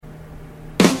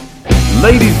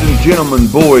Ladies and gentlemen,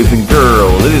 boys and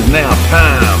girls, it is now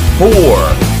time for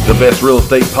the best real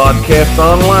estate podcast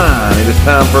online. It is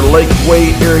time for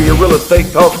Lakeway Area Real Estate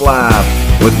Talk Live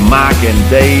with Mike and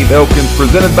Dave Elkins,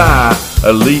 presented by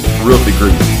Elite Realty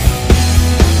Group.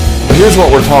 Here's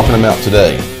what we're talking about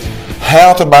today.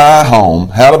 How to buy a home,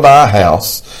 how to buy a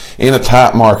house in a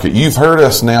tight market. You've heard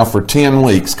us now for 10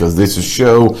 weeks, because this is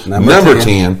show number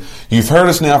 10. You've heard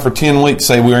us now for 10 weeks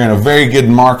say we're in a very good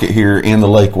market here in the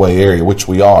Lakeway area, which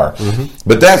we are.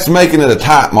 But that's making it a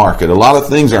tight market. A lot of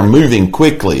things are moving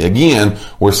quickly. Again,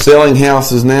 we're selling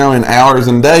houses now in hours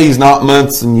and days, not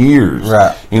months and years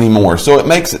anymore. So it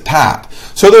makes it tight.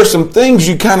 So there's some things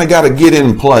you kind of got to get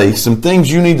in place, some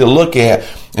things you need to look at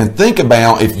and think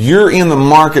about if you're in the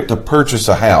market to purchase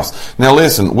a house. Now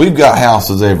listen, we've got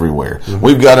houses everywhere.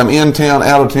 We've got them in town,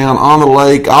 out of town, on the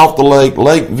lake, off the lake,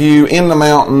 lake view, in the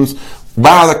mountains,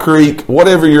 by the creek,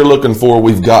 whatever you're looking for,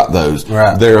 we've got those.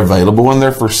 They're available and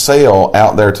they're for sale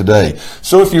out there today.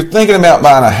 So if you're thinking about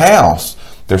buying a house,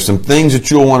 there's some things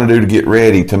that you'll want to do to get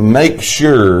ready to make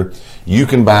sure you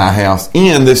can buy a house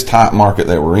in this tight market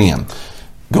that we're in.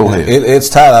 Go ahead. It's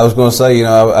tight. I was going to say,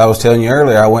 I was telling you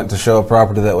earlier, I went to show a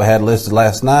property that we had listed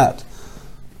last night.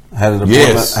 Had an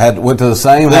appointment. Went to the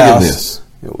same house.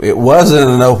 It wasn't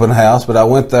an open house, but I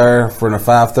went there for a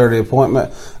 5:30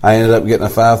 appointment. I ended up getting a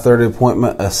 5:30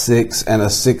 appointment, a 6, and a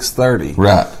 6:30.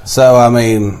 Right. So, I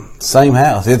mean, same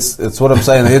house. It's what I'm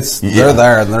saying. They're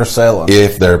there and they're selling.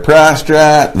 If they're priced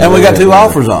right. And we got 2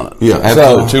 offers on it. Yeah,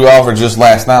 absolutely. 2 offers just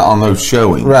last night on those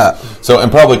showings. Right. So,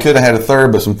 and probably could have had a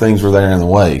third, but some things were there in the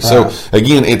way. So,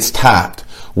 again, it's tight.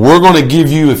 We're going to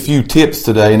give you a few tips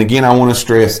today. And again, I want to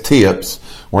stress tips.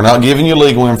 We're not giving you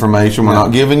legal information. We're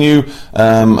not giving you,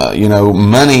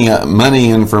 money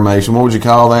information. What would you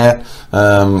call that?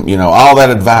 All that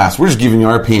advice. We're just giving you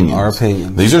our opinions. Our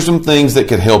opinions. These are some things that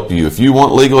could help you. If you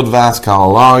want legal advice,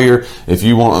 call a lawyer. If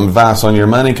you want advice on your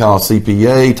money, call a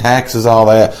CPA, taxes, all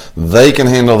that. They can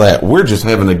handle that. We're just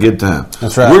having a good time.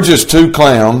 That's right. We're just 2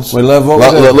 clowns. We love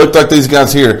what we do. Look like these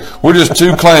guys here. We're just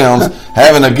 2 clowns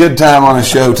having a good time on a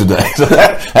show today. So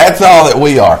that's all that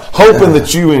we are. Hoping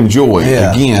that you enjoy,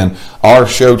 again, our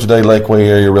show today, Lakeway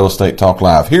Area Real Estate Talk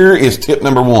Live. Here is tip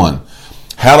number 1.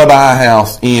 How to buy a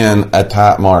house in a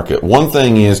tight market. One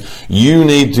thing is you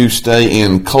need to stay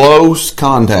in close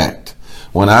contact.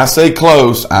 When I say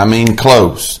close, I mean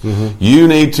close. You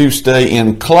need to stay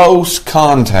in close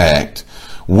contact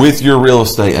with your real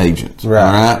estate agent. All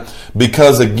right?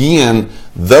 Because again,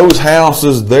 those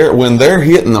houses, when they're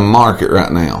hitting the market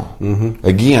right now,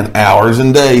 again, hours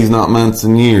and days, not months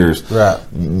and years.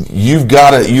 You've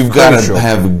got to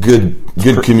have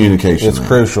good communication. It's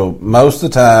crucial. Most of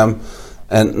the time,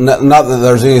 and not that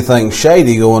there's anything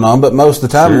shady going on, but most of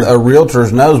the time, a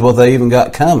realtor knows what they even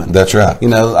got coming. That's right.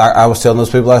 I was telling those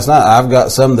people last night, I've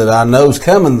got some that I know's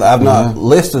coming. I've not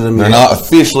listed them yet. They're not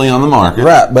officially on the market.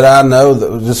 Right, but I know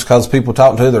that just because people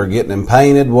talking to, they're getting them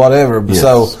painted, whatever.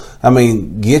 So, I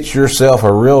mean, get yourself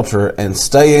a realtor and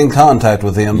stay in contact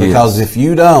with them, because if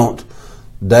you don't,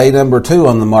 day number 2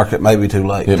 on the market may be too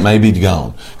late. It may be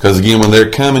gone. Because again, when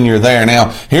they're coming, you're there.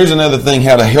 Now, here's another thing,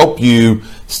 how to help you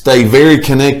stay very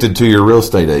connected to your real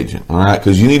estate agent. All right?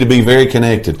 Because you need to be very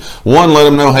connected. 1, let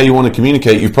them know how you want to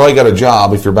communicate. You've probably got a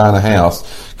job if you're buying a house.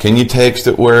 Can you text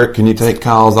at work? Can you take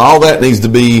calls? All that needs to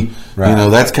be,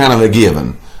 that's kind of a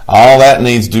given. All that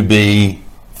needs to be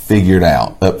figured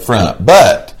out up front.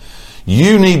 But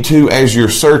you need to, as your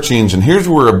search engine, here's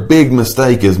where a big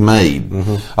mistake is made.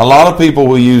 A lot of people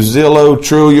will use Zillow,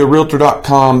 Trulia,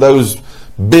 Realtor.com, those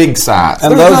big sites.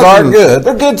 And those are good.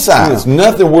 They're good sites.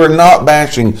 We're not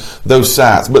bashing those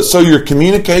sites. But so your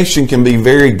communication can be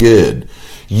very good.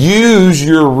 Use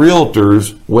your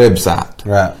realtor's website.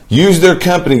 Use their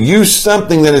company. Use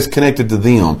something that is connected to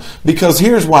them. Because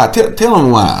here's why. Tell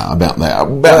them why about that.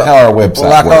 About how our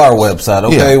website works. Our website.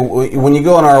 Okay. When you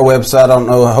go on our website, I don't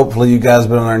know, hopefully you guys have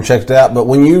been on there and checked it out, but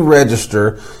when you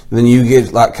register, then you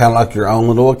get kind of like your own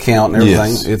little account and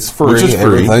everything. It's free. Which is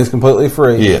free. Everything's completely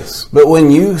free. But when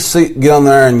you get on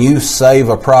there and you save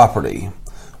a property,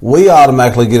 we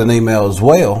automatically get an email as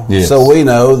well. So we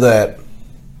know that,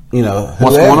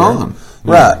 what's going on.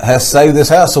 Has saved this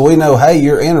house, so we know, hey,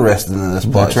 you're interested in this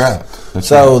place.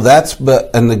 That's right.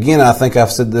 And again, I think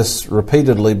I've said this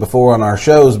repeatedly before on our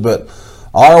shows, but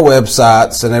our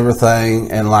websites and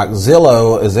everything, and like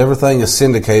Zillow, everything is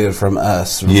syndicated from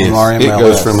us. From our MLS. It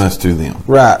goes from us to them.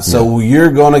 So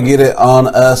you're going to get it on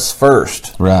us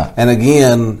first. And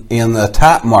again, in the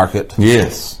tight market,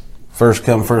 first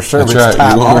come, first serve. That's right.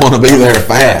 You're going to want to be there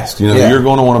fast. You're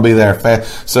going to want to be there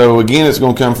fast. So again, it's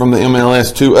going to come from the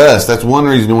MLS to us. That's one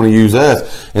reason you want to use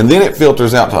us, and then it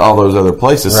filters out to all those other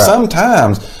places. Right.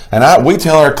 Sometimes, and we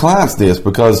tell our clients this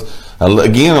because,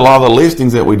 again, a lot of the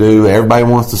listings that we do, everybody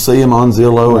wants to see them on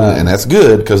Zillow, and that's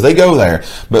good because they go there.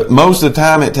 But most of the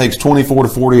time, it takes 24 to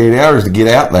 48 hours to get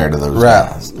out there to those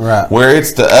guys. Right. Where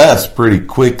it's to us pretty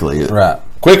quickly. Right.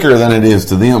 Quicker than it is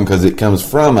to them because it comes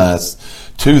from us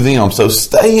to them. So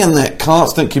stay in that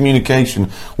constant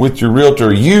communication with your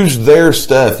realtor. Use their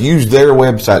stuff. Use their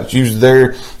websites. Use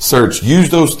their search. Use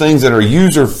those things that are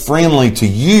user friendly to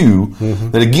you.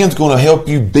 That again is going to help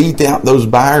you beat out those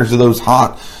buyers of those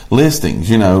hot listings.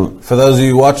 For those of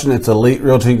you watching, it's Elite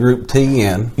Realty Group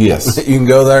TN. Yes, you can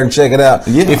go there and check it out.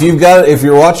 Yeah. If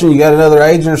you're watching, you got another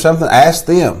agent or something, ask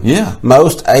them. Yeah,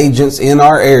 most agents in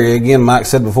our area, again, Mike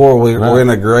said before, we're in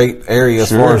a great area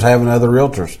as far as having other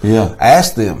realtors. Yeah,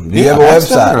 ask them. Do you have a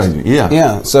website?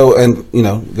 Yeah. So, and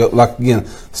go,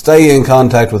 stay in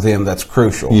contact with them. That's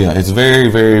crucial. Yeah, it's very,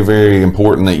 very, very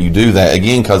important that you do that,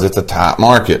 again, because it's a tight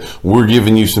market. We're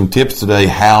giving you some tips today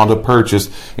how to purchase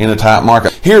in a tight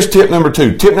market. Here's tip number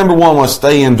 2. Tip number 1 was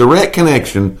stay in direct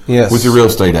connection with your real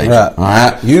estate agent. Right. All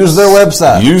right. Use their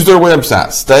website. Use their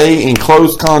website. Stay in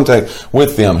close contact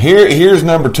with them. Here's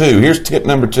number 2. Here's tip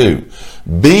number 2.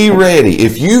 Be ready.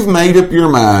 If you've made up your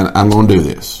mind, I'm going to do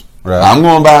this. Right. I'm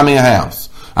going to buy me a house.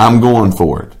 I'm going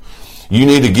for it. You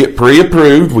need to get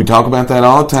pre-approved. We talk about that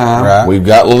all the time. Right. We've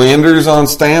got lenders on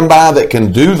standby that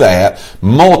can do that.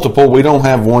 Multiple. We don't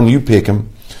have one. You pick them.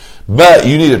 But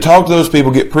you need to talk to those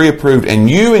people, get pre-approved, and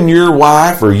you and your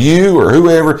wife or you or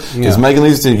whoever is making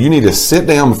these decisions, you need to sit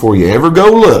down before you ever go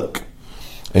look,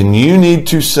 and you need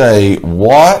to say,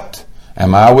 what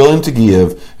am I willing to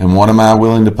give and what am I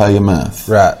willing to pay a month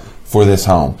for this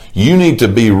home? You need to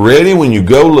be ready when you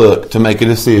go look to make a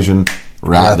decision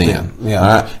right then. Yeah.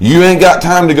 All right? You ain't got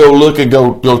time to go look and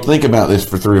go think about this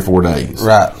for 3 or 4 days.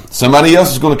 Right. Somebody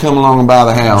else is going to come along and buy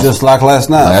the house. Just like last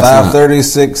night, 5:30,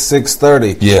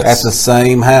 6:30 at the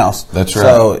same house. That's right.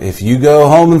 So if you go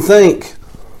home and think,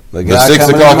 the guy 6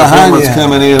 o'clock appointment's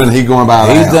coming in and he's going to buy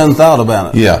the house. He's done thought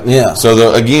about it. Yeah. So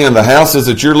the houses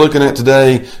that you're looking at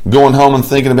today, going home and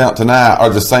thinking about tonight, are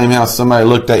the same house somebody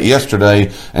looked at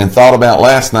yesterday and thought about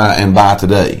last night and buy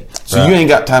today. So you ain't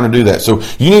got time to do that. So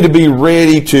you need to be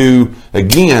ready to,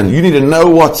 again, you need to know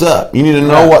what's up. You need to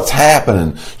know what's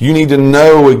happening. You need to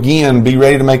know, again, be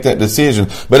ready to make that decision.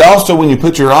 But also when you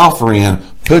put your offer in,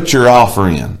 put your offer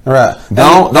in. Right.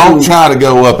 Don't try to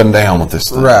go up and down with this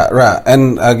thing. Right.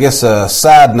 And I guess a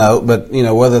side note, but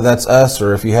whether that's us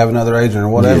or if you have another agent or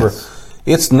whatever,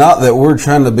 it's not that we're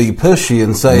trying to be pushy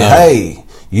and say, hey,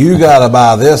 you got to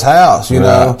buy this house,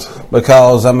 know,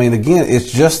 because, again, it's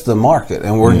just the market,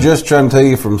 and we're just trying to tell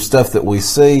you from stuff that we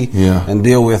see and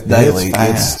deal with daily.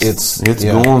 It's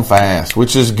going fast,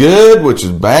 which is good, which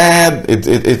is bad.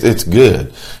 It's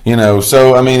good,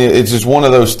 So, it's just one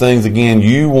of those things, again,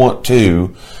 you want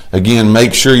to, again,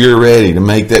 make sure you're ready to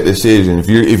make that decision. If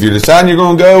you're deciding you're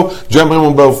going to go, jump in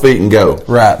with both feet and go.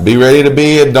 Right. Be ready to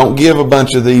bid. Don't give a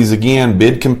bunch of these. Again,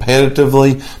 bid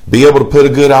competitively. Be able to put a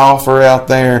good offer out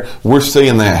there. We're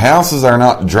seeing that houses are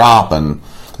not dropping.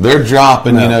 They're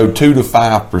dropping, 2 to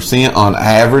 5% on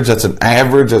average. That's an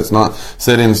average. That's not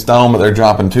set in stone, but they're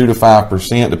dropping 2 to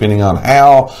 5% depending on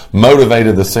how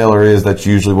motivated the seller is. That's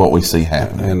usually what we see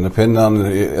happening. And depending on,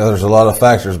 there's a lot of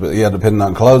factors, but depending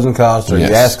on closing costs, are you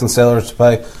asking sellers to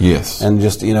pay? Yes. And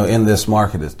just, in this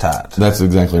market, it's tight. That's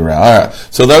exactly right. All right.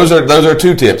 So those are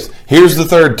 2 tips. Here's the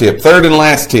third tip. Third and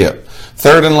last tip.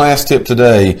 Third and last tip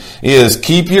today is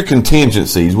keep your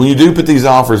contingencies. When you do put these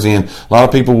offers in, a lot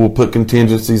of people will put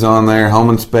contingencies on there,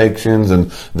 home inspections and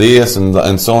this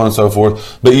and so on and so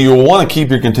forth. But you'll want to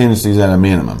keep your contingencies at a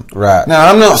minimum. Right.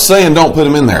 Now, I'm not saying don't put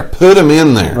them in there. Put them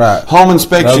in there. Right. Home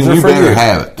inspection, you better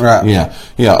have it. Right.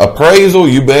 Yeah. Appraisal,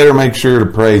 you better make sure it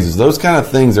appraises. Those kind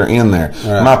of things are in there.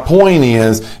 Right. My point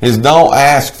is don't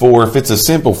ask for if it's a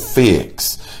simple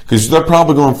fix, because they're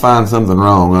probably going to find something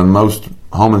wrong on most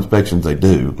home inspections they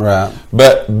do. Right.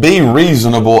 But be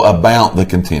reasonable about the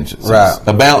contingencies. Right.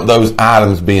 About those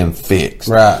items being fixed.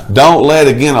 Right. Don't let,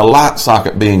 again, a light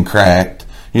socket being cracked,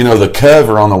 the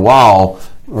cover on the wall.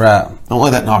 Right. Don't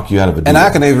let that knock you out of a deal. And I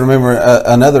can even remember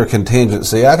another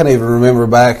contingency. I can even remember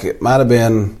back, it might have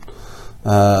been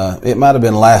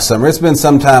last summer. It's been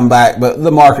some time back, but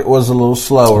the market was a little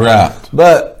slower. Right.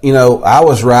 But, I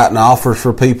was writing offers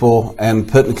for people and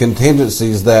putting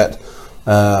contingencies that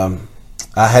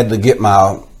I had to get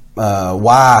my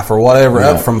wife or whatever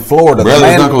up from Florida.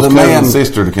 Brothers, uncles, cousins,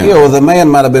 sister to come. Yeah, well, the man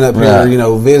might have been up here,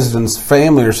 visiting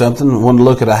family or something, wanted to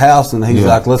look at a house, and he's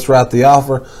like, let's write the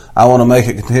offer. I want to make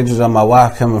it contingent on my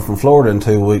wife coming from Florida in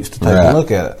 2 weeks to take a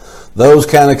look at it. Those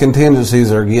kind of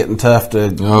contingencies are getting tough to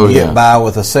get by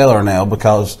with a seller now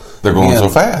because they're going so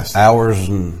fast. Hours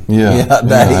and days.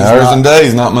 Hours and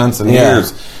days, not months and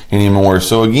years anymore.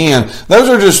 So again, those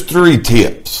are just 3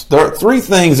 tips. There are 3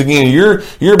 things. Again,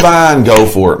 you're buying, go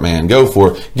for it, man. Go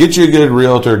for it. Get you a good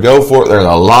realtor. Go for it. There's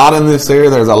a lot in this area.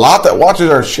 There's a lot that watches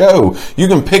our show. You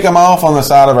can pick them off on the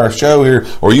side of our show here,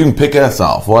 or you can pick us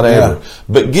off, whatever. Yeah.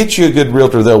 But get you a good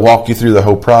realtor. They'll walk you through the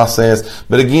whole process.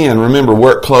 But again, remember,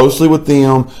 work closely with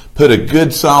them. Put a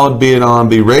good solid bid on.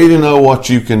 Be ready to know what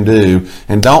you can do,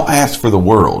 and don't ask for the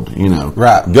world.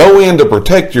 Right. Go in to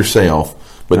protect yourself.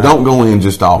 But don't go in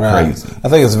just all crazy. I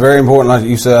think it's very important, like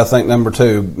you said, I think number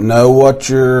 2,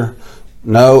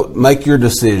 make your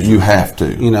decision. You have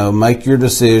to. Make your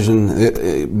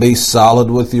decision. Be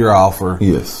solid with your offer.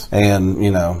 Yes. And,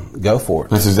 go for it.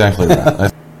 That's exactly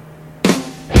right.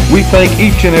 We thank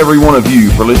each and every one of you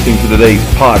for listening to today's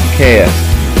podcast.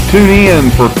 Tune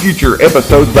in for future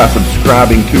episodes by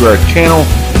subscribing to our channel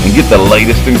and get the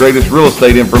latest and greatest real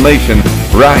estate information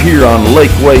right here on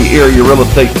Lakeway Area Real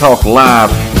Estate Talk Live,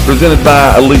 presented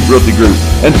by Elite Realty Group.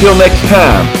 Until next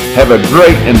time, have a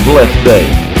great and blessed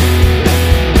day.